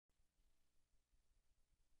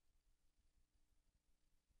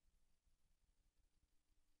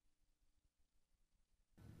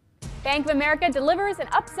Bank of America delivers an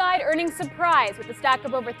upside earnings surprise with the stock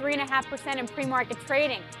up over 3.5% in pre-market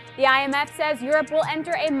trading. The IMF says Europe will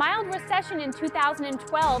enter a mild recession in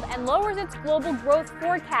 2012 and lowers its global growth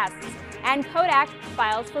forecasts. And Kodak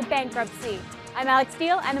files for bankruptcy. I'm Alix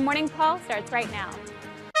Steel, and the morning call starts right now.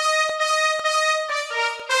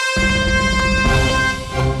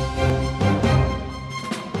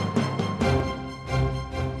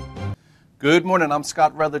 Good morning. I'm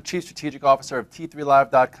Scott Redler, Chief Strategic Officer of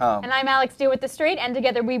T3Live.com. And I'm Alix Steel with TheStreet, and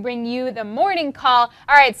together we bring you the morning call.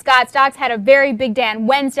 All right, Scott, stocks had a very big day on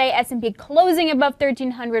Wednesday. S&P closing above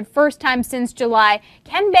 1,300, first time since July.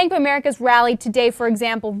 Can Bank of America's rally today, for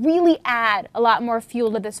example, really add a lot more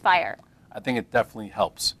fuel to this fire? I think it definitely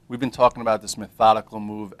helps. We've been talking about this methodical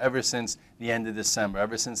move ever since the end of December,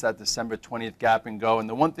 ever since that December 20th gap and go. And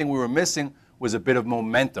the one thing we were missing was a bit of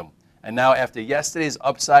momentum. And now after yesterday's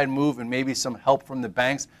upside move and maybe some help from the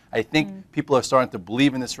banks, I think people are starting to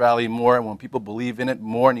believe in this rally more. And when people believe in it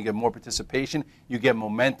more and you get more participation, you get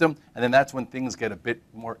momentum. And then that's when things get a bit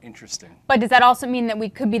more interesting. But does that also mean that we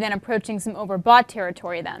could be then approaching some overbought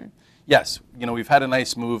territory then? Yes. You know, we've had a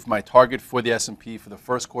nice move. My target for the S&P for the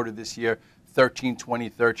first quarter this year, 1320,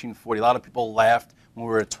 1340. A lot of people laughed when we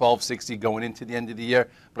were at 1260 going into the end of the year.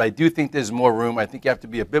 But I do think there's more room. I think you have to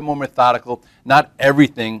be a bit more methodical. Not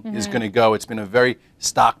everything is going to go. It's been a very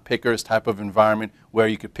stock pickers type of environment where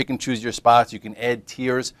you could pick and choose your spots. You can add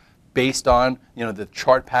tiers based on, you know, the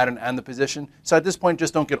chart pattern and the position. So at this point,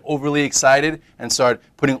 just don't get overly excited and start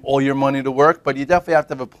putting all your money to work. But you definitely have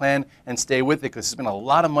to have a plan and stay with it, because there's been a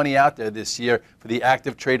lot of money out there this year for the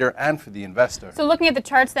active trader and for the investor. So looking at the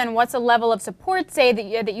charts then, what's a level of support, say,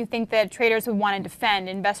 that you think that traders would want to defend,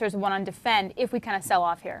 investors would want to defend if we kind of sell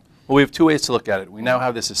off here? Well, we have two ways to look at it. We now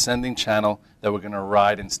have this ascending channel that we're going to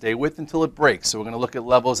ride and stay with until it breaks. So we're going to look at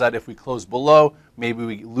levels that if we close below, maybe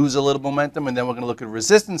we lose a little momentum, and then we're going to look at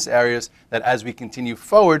resistance areas that as we continue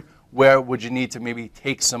forward, where would you need to maybe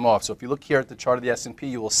take some off? So if you look here at the chart of the S&P,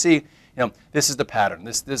 you will see, this is the pattern.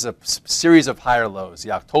 This is a series of higher lows.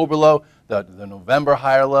 The October low, the November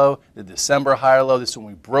higher low, the December higher low. This is when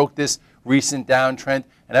we broke this recent downtrend.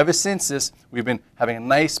 And ever since this, we've been having a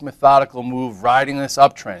nice methodical move riding this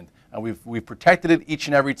uptrend. And we've protected it each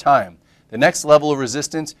and every time. The next level of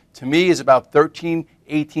resistance, to me, is about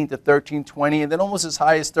 1318 to 1320, and then almost as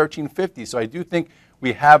high as 1350. So I do think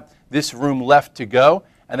we have this room left to go.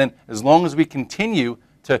 And then as long as we continue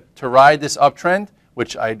to ride this uptrend,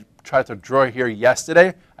 which I tried to draw here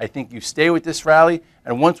yesterday, I think you stay with this rally.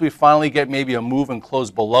 And once we finally get maybe a move and close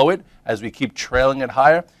below it, as we keep trailing it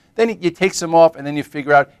higher, then you take some off, and then you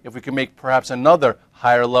figure out if we can make perhaps another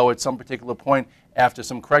higher low at some particular point after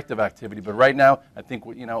some corrective activity. But right now, I think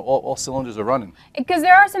all cylinders are running. Because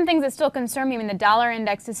there are some things that still concern me. I mean, the dollar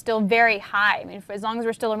index is still very high. I mean, as long as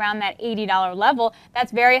we're still around that $80 level,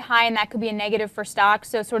 that's very high, and that could be a negative for stocks.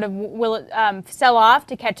 So sort of will it sell off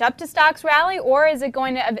to catch up to stocks rally, or is it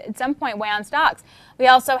going to at some point weigh on stocks? We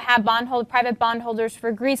also have private bondholders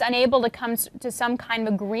for Greece unable to come to some kind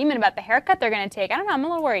of agreement about the haircut they're going to take. I don't know. I'm a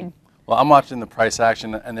little worried. Well, I'm watching the price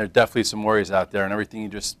action, and there are definitely some worries out there, and everything you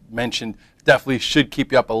just mentioned definitely should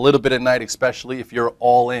keep you up a little bit at night, especially if you're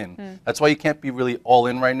all in. That's why you can't be really all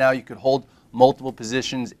in right now. You could hold multiple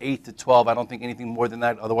positions, 8 to 12. I don't think anything more than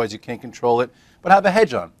that. Otherwise, you can't control it. But have a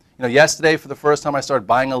hedge on. Yesterday, for the first time, I started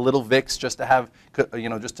buying a little VIX just to have,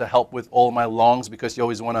 just to help with all my longs, because you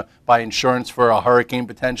always want to buy insurance for a hurricane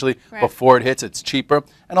potentially before it hits. It's cheaper.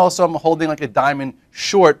 And also, I'm holding like a diamond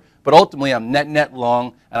short. But ultimately, I'm net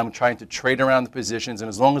long, and I'm trying to trade around the positions. And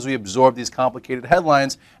as long as we absorb these complicated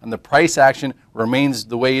headlines and the price action remains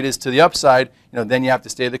the way it is to the upside, then you have to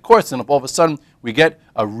stay the course. And if all of a sudden we get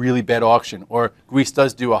a really bad auction, or Greece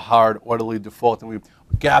does do a hard orderly default, and we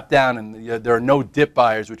gap down, and there are no dip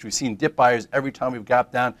buyers, which we've seen dip buyers every time we've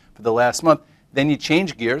gapped down for the last month, then you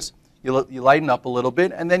change gears. You lighten up a little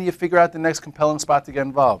bit, and then you figure out the next compelling spot to get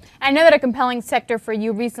involved. I know that a compelling sector for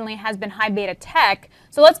you recently has been high beta tech.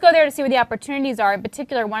 So let's go there to see where the opportunities are. In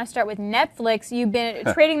particular, I want to start with Netflix. You've been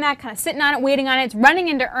trading that, kind of sitting on it, waiting on it. It's running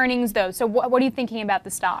into earnings, though. So what are you thinking about the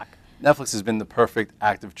stock? Netflix has been the perfect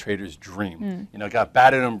active trader's dream. It got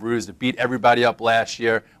battered and bruised. It beat everybody up last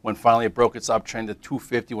year when finally it broke its uptrend to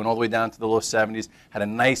 250, went all the way down to the low 70s, had a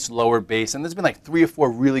nice lower base. And there's been like 3 or 4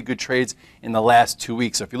 really good trades in the last 2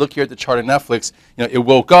 weeks. So if you look here at the chart of Netflix, it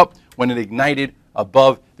woke up when it ignited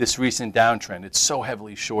above this recent downtrend. It's so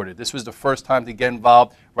heavily shorted. This was the first time to get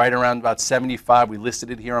involved right around about 75. We listed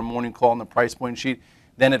it here on Morning Call on the price point sheet.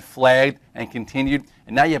 then it flagged and continued,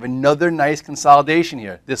 and now you have another nice consolidation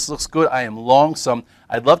here. This looks good. I am long some.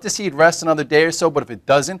 I'd love to see it rest another day or so, but if it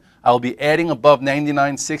doesn't, I'll be adding above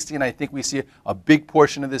 99.60, and I think we see a big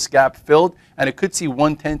portion of this gap filled, and it could see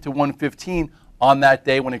 110 to 115 on that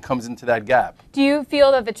day when it comes into that gap. Do you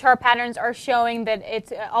feel that the chart patterns are showing that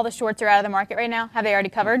it's all the shorts are out of the market right now? Have they already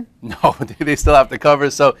covered? No, they still have to cover.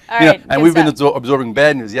 So, and we've been absorbing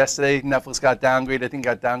bad news. Yesterday, Netflix got downgraded. I think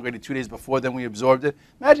it got downgraded 2 days before then we absorbed it.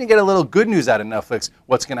 Imagine you get a little good news out of Netflix.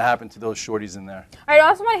 What's going to happen to those shorties in there? All right, I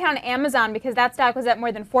also want to hit on Amazon because that stock was up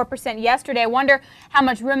more than 4% yesterday. I wonder how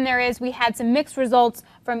much room there is. We had some mixed results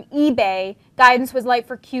from eBay. Guidance was light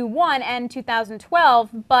for Q1 and 2012,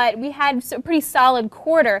 but we had a pretty solid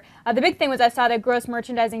quarter. The big thing was I saw that gross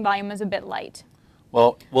merchandising volume was a bit light.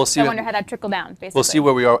 Well, we'll see. So I wonder how that trickled down, basically. We'll see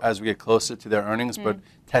where we are as we get closer to their earnings, but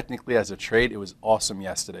technically as a trade, it was awesome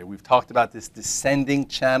yesterday. We've talked about this descending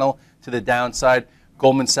channel to the downside.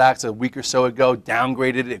 Goldman Sachs a week or so ago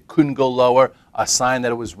downgraded it. It couldn't go lower, a sign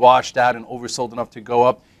that it was washed out and oversold enough to go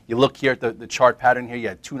up. You look here at the chart pattern here, you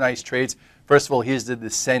had two nice trades. First of all, here's the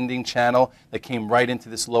descending channel that came right into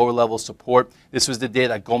this lower level support. This was the day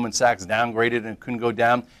that Goldman Sachs downgraded and it couldn't go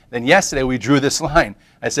down. Then yesterday we drew this line.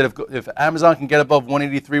 I said if Amazon can get above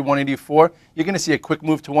 183, 184, you're going to see a quick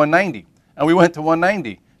move to 190. And we went to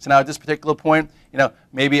 190. So now at this particular point,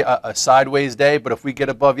 maybe a sideways day, but if we get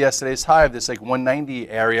above yesterday's high of this like 190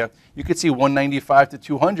 area, you could see 195 to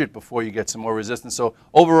 200 before you get some more resistance. So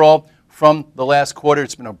overall, from the last quarter,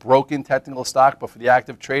 it's been a broken technical stock, but for the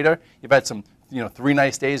active trader, you've had some 3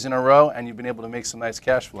 nice days in a row, and you've been able to make some nice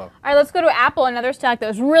cash flow. All right, let's go to Apple, another stock that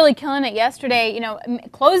was really killing it yesterday,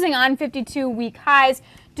 closing on 52-week highs.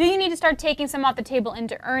 Do you need to start taking some off the table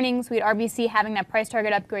into earnings? We had RBC having that price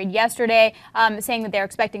target upgrade yesterday, saying that they're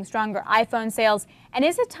expecting stronger iPhone sales. And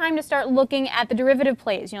is it time to start looking at the derivative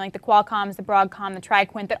plays, like the Qualcomms, the Broadcom, the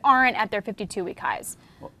TriQuint, that aren't at their 52-week highs?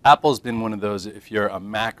 Well, Apple's been one of those, if you're a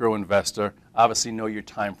macro investor, obviously know your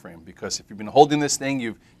time frame, because if you've been holding this thing,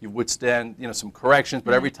 you've withstand some corrections,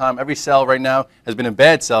 but every sell right now has been a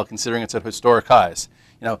bad sell considering it's at historic highs.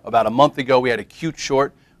 About a month ago, we had a cute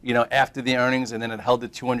short, after the earnings, and then it held the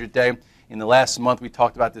 200-day. In the last month, we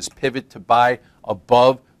talked about this pivot to buy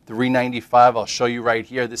above 395. I'll show you right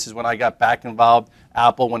here. This is when I got back involved.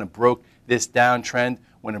 Apple, when it broke this downtrend,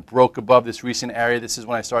 when it broke above this recent area, this is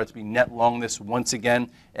when I started to be net long this once again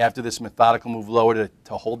after this methodical move lower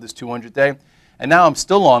to hold this 200-day. And now I'm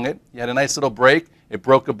still long it. You had a nice little break. It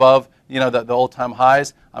broke above the all-time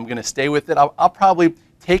highs. I'm going to stay with it. I'll probably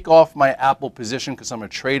take off my Apple position because I'm a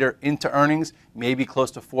trader into earnings, maybe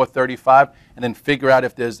close to 435, and then figure out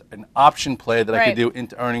if there's an option play that I could do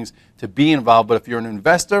into earnings to be involved. But if you're an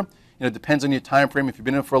investor, it depends on your time frame. If you've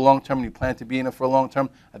been in it for a long term and you plan to be in it for a long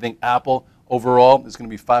term, I think Apple overall is going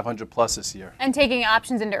to be 500 plus this year. And taking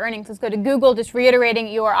options into earnings, let's go to Google, just reiterating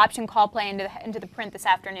your option call play into the print this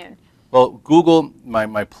afternoon. Well, Google,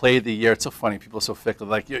 my play of the year, it's so funny. People are so fickle.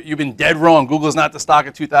 Like, you've been dead wrong. Google's not the stock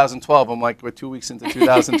of 2012. I'm like, we're 2 weeks into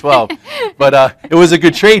 2012. But it was a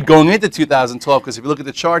good trade going into 2012 because if you look at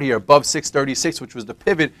the chart here, above 636, which was the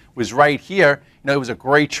pivot, was right here. It was a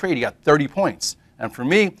great trade. You got 30 points. And for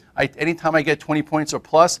me, anytime I get 20 points or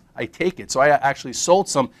plus, I take it. So I actually sold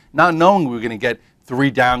some, not knowing we were going to get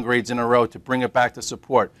 3 downgrades in a row to bring it back to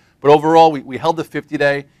support. But overall, we held the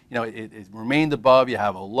 50-day. It remained above. You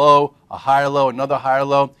have a low, a higher low, another higher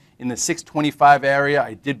low. In the 625 area,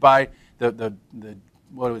 I did buy the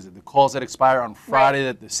calls that expire on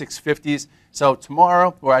Friday, the 650s. So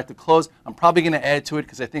tomorrow, or at the close, I'm probably going to add to it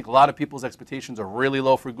because I think a lot of people's expectations are really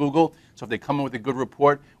low for Google. So if they come in with a good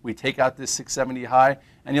report, we take out this 670 high,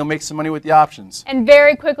 and you'll make some money with the options. And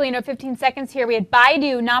very quickly, 15 seconds here, we had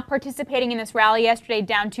Baidu not participating in this rally yesterday,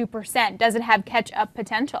 down 2%. Does it have catch-up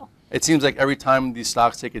potential? It seems like every time these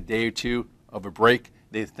stocks take a day or two of a break,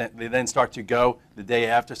 they then start to go the day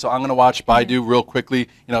after. So I'm going to watch Baidu real quickly.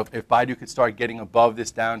 If Baidu could start getting above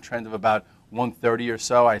this downtrend of about 130 or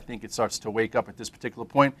so, I think it starts to wake up at this particular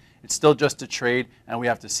point. It's still just a trade, and we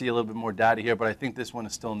have to see a little bit more data here, but I think this one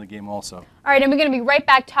is still in the game also. All right, and we're going to be right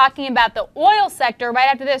back talking about the oil sector right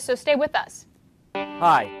after this, so stay with us.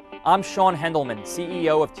 Hi, I'm Sean Hendelman,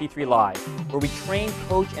 CEO of T3 Live, where we train,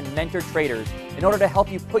 coach, and mentor traders in order to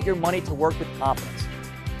help you put your money to work with confidence.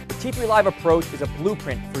 The T3 Live approach is a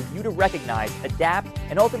blueprint for you to recognize, adapt,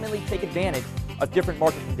 and ultimately take advantage of different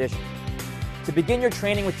market conditions. To begin your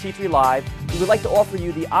training with T3 Live, we would like to offer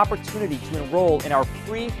you the opportunity to enroll in our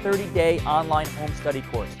free 30-day online home study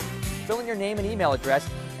course. Fill in your name and email address,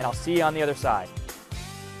 and I'll see you on the other side.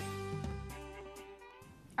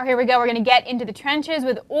 All right, here we go. We're going to get into the trenches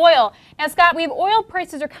with oil. Now, Scott, we have oil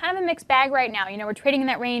prices are kind of a mixed bag right now. You know, we're trading in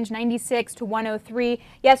that range 96 to 103.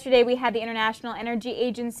 Yesterday, we had the International Energy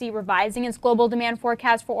Agency revising its global demand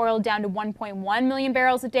forecast for oil down to 1.1 million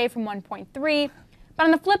barrels a day from 1.3. But on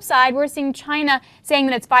the flip side, we're seeing China saying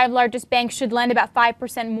that its 5 largest banks should lend about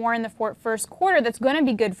 5% more in the first quarter. That's going to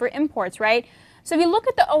be good for imports, right? So if you look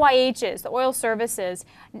at the OIHs, the oil services,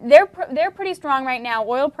 they're pretty strong right now.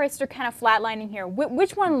 Oil prices are kind of flatlining here.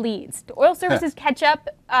 Which one leads? Do oil services catch up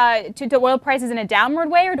to oil prices in a downward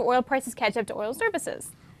way, or do oil prices catch up to oil services?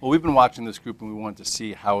 Well, we've been watching this group, and we wanted to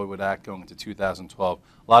see how it would act going into 2012.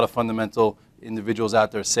 A lot of fundamental individuals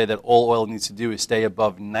out there say that all oil needs to do is stay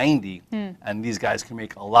above 90, and these guys can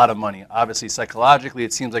make a lot of money. Obviously, psychologically,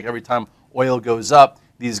 it seems like every time oil goes up,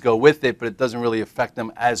 these go with it, but it doesn't really affect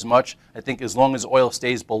them as much. I think as long as oil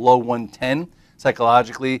stays below 110,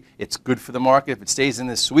 psychologically, it's good for the market. If it stays in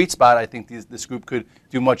this sweet spot, I think this group could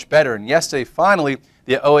do much better. And yesterday, finally,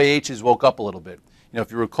 the OAHs woke up a little bit. You know,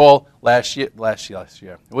 if you recall, last year,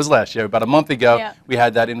 about a month ago, we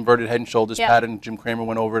had that inverted head and shoulders pattern. Jim Cramer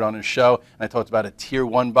went over it on his show, and I talked about a tier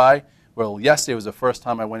 1 buy. Well, yesterday was the first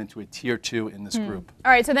time I went into a tier 2 in this group.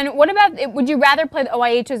 All right, so then what about, would you rather play the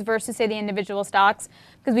OIHs versus, say, the individual stocks?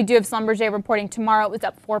 Because we do have Schlumberger reporting tomorrow. It was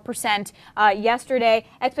up 4% yesterday.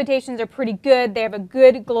 Expectations are pretty good. They have a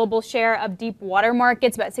good global share of deep water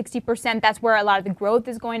markets, about 60%. That's where a lot of the growth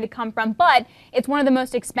is going to come from. But it's one of the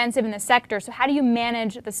most expensive in the sector. So how do you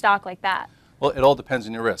manage the stock like that? Well, it all depends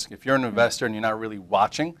on your risk. If you're an investor and you're not really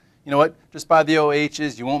watching, you know what, just buy the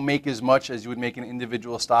OHs. You won't make as much as you would make in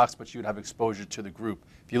individual stocks, but you would have exposure to the group.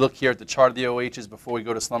 If you look here at the chart of the OHs before we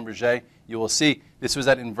go to Schlumberger, you will see this was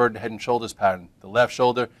that inverted head and shoulders pattern. The left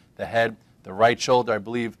shoulder, the head, the right shoulder. I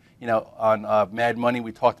believe, you know, on Mad Money,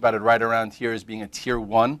 we talked about it right around here as being a tier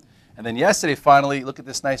 1. And then yesterday, finally, look at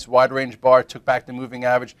this nice wide range bar, took back the moving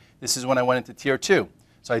average. This is when I went into tier 2.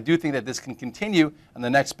 So I do think that this can continue, and the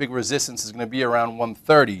next big resistance is going to be around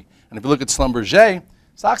 130. And if you look at Schlumberger,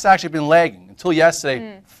 stock's actually been lagging until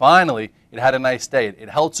yesterday. Finally, it had a nice day. It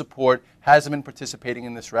held support, hasn't been participating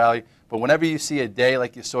in this rally. But whenever you see a day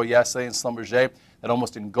like you saw yesterday in Schlumberger that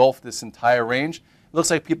almost engulfed this entire range, it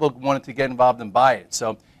looks like people wanted to get involved and buy it.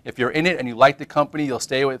 So if you're in it and you like the company, you'll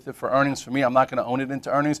stay with it for earnings. For me, I'm not going to own it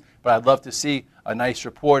into earnings, but I'd love to see a nice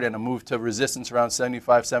report and a move to resistance around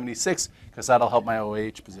 75, 76, because that'll help my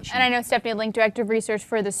OAH position. And I know Stephanie Link, Director of Research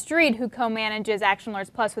for TheStreet, who co-manages Action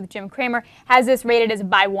Alerts Plus with Jim Cramer, has this rated as a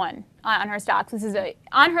buy one on her stocks. This is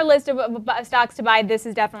on her list of stocks to buy. This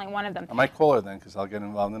is definitely one of them. I might call her then, because I'll get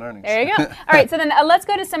involved in earnings. There you go. All right, so then let's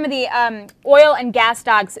go to some of the oil and gas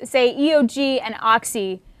stocks, say EOG and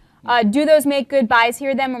Oxy. Do those make good buys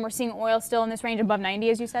here then when we're seeing oil still in this range above 90,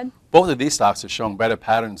 as you said? Both of these stocks are showing better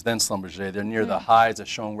patterns than Schlumberger. They're near the highs, they're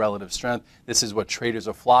showing relative strength. This is what traders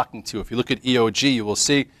are flocking to. If you look at EOG, you will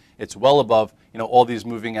see it's well above, you know, all these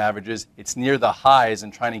moving averages. It's near the highs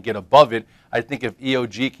and trying to get above it. I think if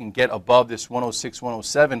EOG can get above this 106,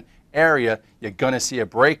 107 area, you're going to see a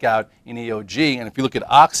breakout in EOG. And if you look at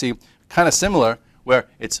Oxy, kind of similar, where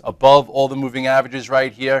it's above all the moving averages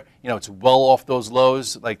right here. You know, it's well off those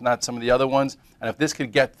lows, like not some of the other ones. And if this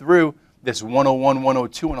could get through this 101,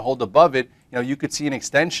 102 and hold above it, you know, you could see an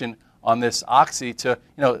extension on this Oxy to,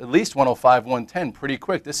 you know, at least 105, 110 pretty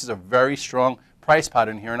quick. This is a very strong price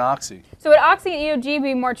pattern here in Oxy. So would Oxy and EOG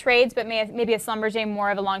be more trades, but maybe a Schlumberger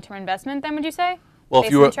more of a long-term investment then, would you say? Well,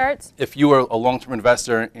 if you were a long-term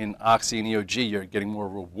investor in Oxy and EOG, you're getting more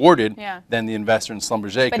rewarded than the investor in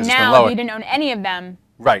Schlumberger because it's been lower. But now you didn't own any of them.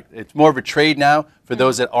 Right. It's more of a trade now for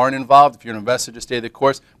those that aren't involved. If you're an investor, just stay the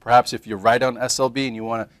course. Perhaps if you're right on SLB and you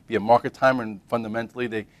want to be a market timer and fundamentally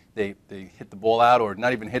they hit the ball out, or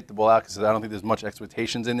not even hit the ball out because I don't think there's much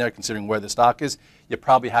expectations in there considering where the stock is, you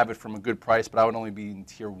probably have it from a good price, but I would only be in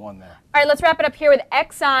tier 1 there. All right, let's wrap it up here with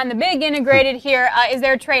Exxon, the big integrated here. Is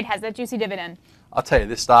there a trade? Has that juicy dividend? I'll tell you,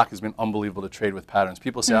 this stock has been unbelievable to trade with patterns.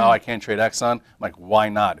 People say, oh, I can't trade Exxon. I'm like, why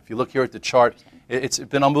not? If you look here at the chart, it's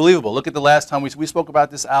been unbelievable. Look at the last time we spoke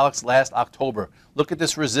about this, Alex, last October. Look at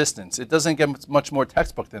this resistance. It doesn't get much more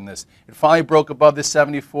textbook than this. It finally broke above this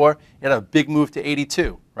 74. It had a big move to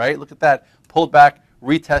 82, right? Look at that. Pulled back,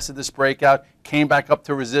 retested this breakout, came back up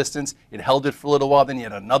to resistance. It held it for a little while. Then you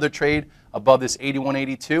had another trade above this 81,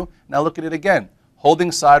 82. Now look at it again.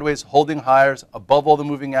 Holding sideways, holding higher, above all the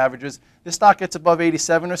moving averages. This stock gets above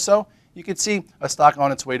 87 or so, you could see a stock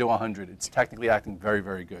on its way to 100. It's technically acting very,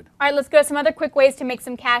 very good. All right, let's go to some other quick ways to make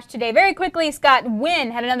some cash today. Very quickly, Scott,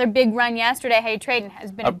 Wynn had another big run yesterday. How you trading?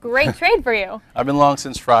 Has been a great trade for you. I've been long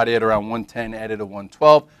since Friday at around 110, added to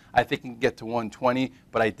 112. I think it can get to 120,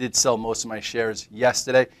 but I did sell most of my shares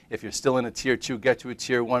yesterday. If you're still in a tier 2, get to a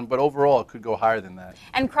tier 1, but overall it could go higher than that.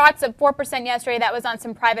 And Crocs up 4% yesterday. That was on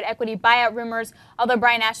some private equity buyout rumors, although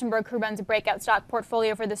Brian Ashenberg, who runs a breakout stock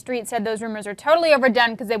portfolio for TheStreet, said those rumors are totally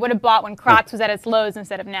overdone because they would have bought when Crocs was at its lows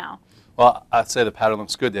instead of now. Well, I'd say the pattern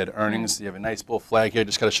looks good. They had earnings. You have a nice bull flag here.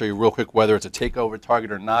 Just got to show you real quick whether it's a takeover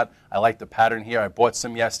target or not. I like the pattern here. I bought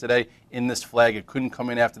some yesterday in this flag. It couldn't come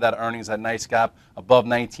in after that earnings, that nice gap above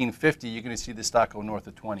 1950. You're going to see the stock go north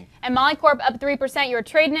of 20. And Molycorp up 3%. You were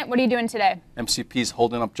trading it. What are you doing today? MCP's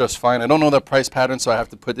holding up just fine. I don't know that price pattern, so I have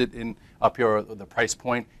to put it in up here, the price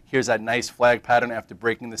point. Here's that nice flag pattern after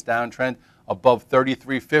breaking this downtrend above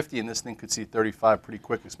 33.50, and this thing could see 35 pretty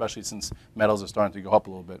quick, especially since metals are starting to go up a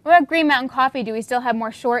little bit. What about Green Mountain Coffee? Do we still have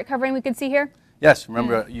more short covering we could see here? Yes,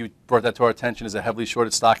 remember you brought that to our attention as a heavily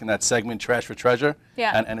shorted stock in that segment, Trash for Treasure.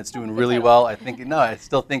 Yeah. And it's doing really well. I think, no, I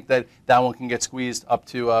still think that that one can get squeezed up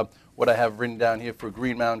to what I have written down here for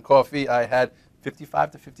Green Mountain Coffee. I had 55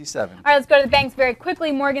 to 57. All right, let's go to the banks very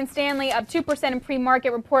quickly. Morgan Stanley up 2% in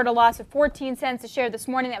pre-market, reported a loss of 14 cents a share this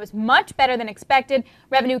morning. That was much better than expected.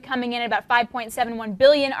 Revenue coming in at about $5.71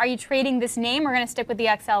 billion. Are you trading this name or are going to stick with the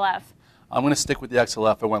XLF? I'm going to stick with the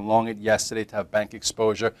XLF. I went long it yesterday to have bank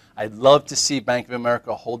exposure. I'd love to see Bank of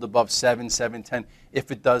America hold above 7.10.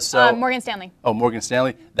 If it does so. Morgan Stanley. Oh, Morgan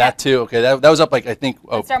Stanley. That too. Okay, that was up like I think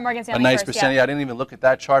Let's start Morgan Stanley a nice first, percentage. yeah. I didn't even look at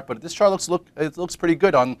that chart, but this chart looks pretty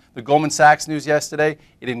good on the Goldman Sachs news yesterday.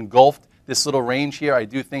 It engulfed this little range here. I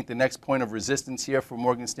do think the next point of resistance here for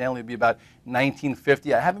Morgan Stanley would be about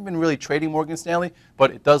 1950. I haven't been really trading Morgan Stanley,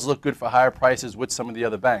 but it does look good for higher prices with some of the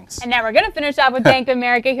other banks. And now we're going to finish off with Bank of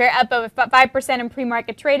America here, up over 5% in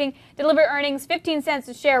pre-market trading. Deliver earnings, 15 cents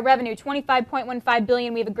a share, revenue, $25.15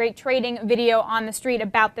 billion. We have a great trading video on the street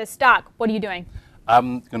about this stock. What are you doing?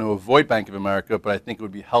 I'm going to avoid Bank of America, but I think it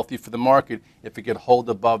would be healthy for the market if it could hold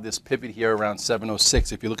above this pivot here around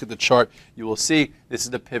 706. If you look at the chart, you will see this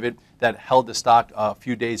is the pivot that held the stock a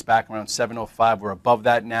few days back around 705. We're above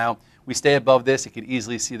that now. We stay above this, you could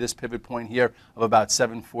easily see this pivot point here of about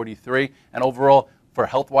 743. And overall, for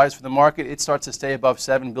health-wise for the market, it starts to stay above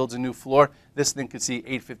 7, builds a new floor. This thing could see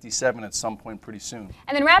 857 at some point pretty soon.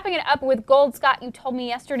 And then wrapping it up with gold, Scott, you told me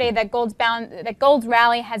yesterday that gold's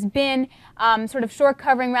rally has been sort of short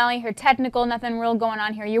covering rally here, technical, nothing real going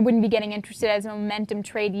on here. You wouldn't be getting interested as a momentum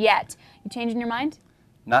trade yet. You changing your mind?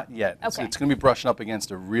 Not yet. Okay. It's going to be brushing up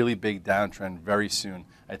against a really big downtrend very soon.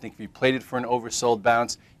 I think if you played it for an oversold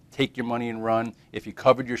bounce, take your money and run. If you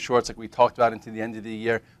covered your shorts like we talked about into the end of the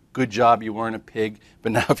year, good job, you weren't a pig.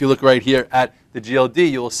 But now if you look right here at the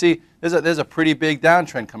GLD, you will see there's a pretty big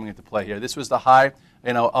downtrend coming into play here. This was the high,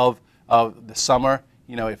 of the summer.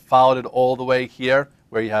 It followed it all the way here,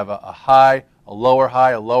 where you have a high, a lower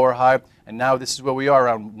high, and now this is where we are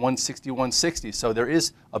around 160, 160. So there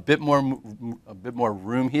is a bit more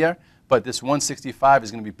room here. But this 165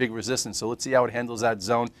 is going to be big resistance, so let's see how it handles that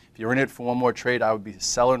zone. If you're in it for one more trade, I would be a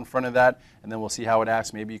seller in front of that, and then we'll see how it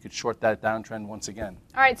acts. Maybe you could short that downtrend once again.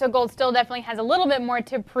 All right, so gold still definitely has a little bit more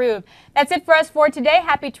to prove. That's it for us for today.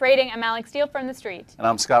 Happy trading. I'm Alix Steel from TheStreet. And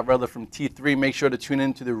I'm Scott Redler from T3. Make sure to tune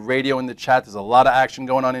in to the radio and the chat. There's a lot of action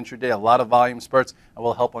going on intraday, a lot of volume spurts, and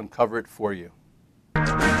we'll help uncover it for you.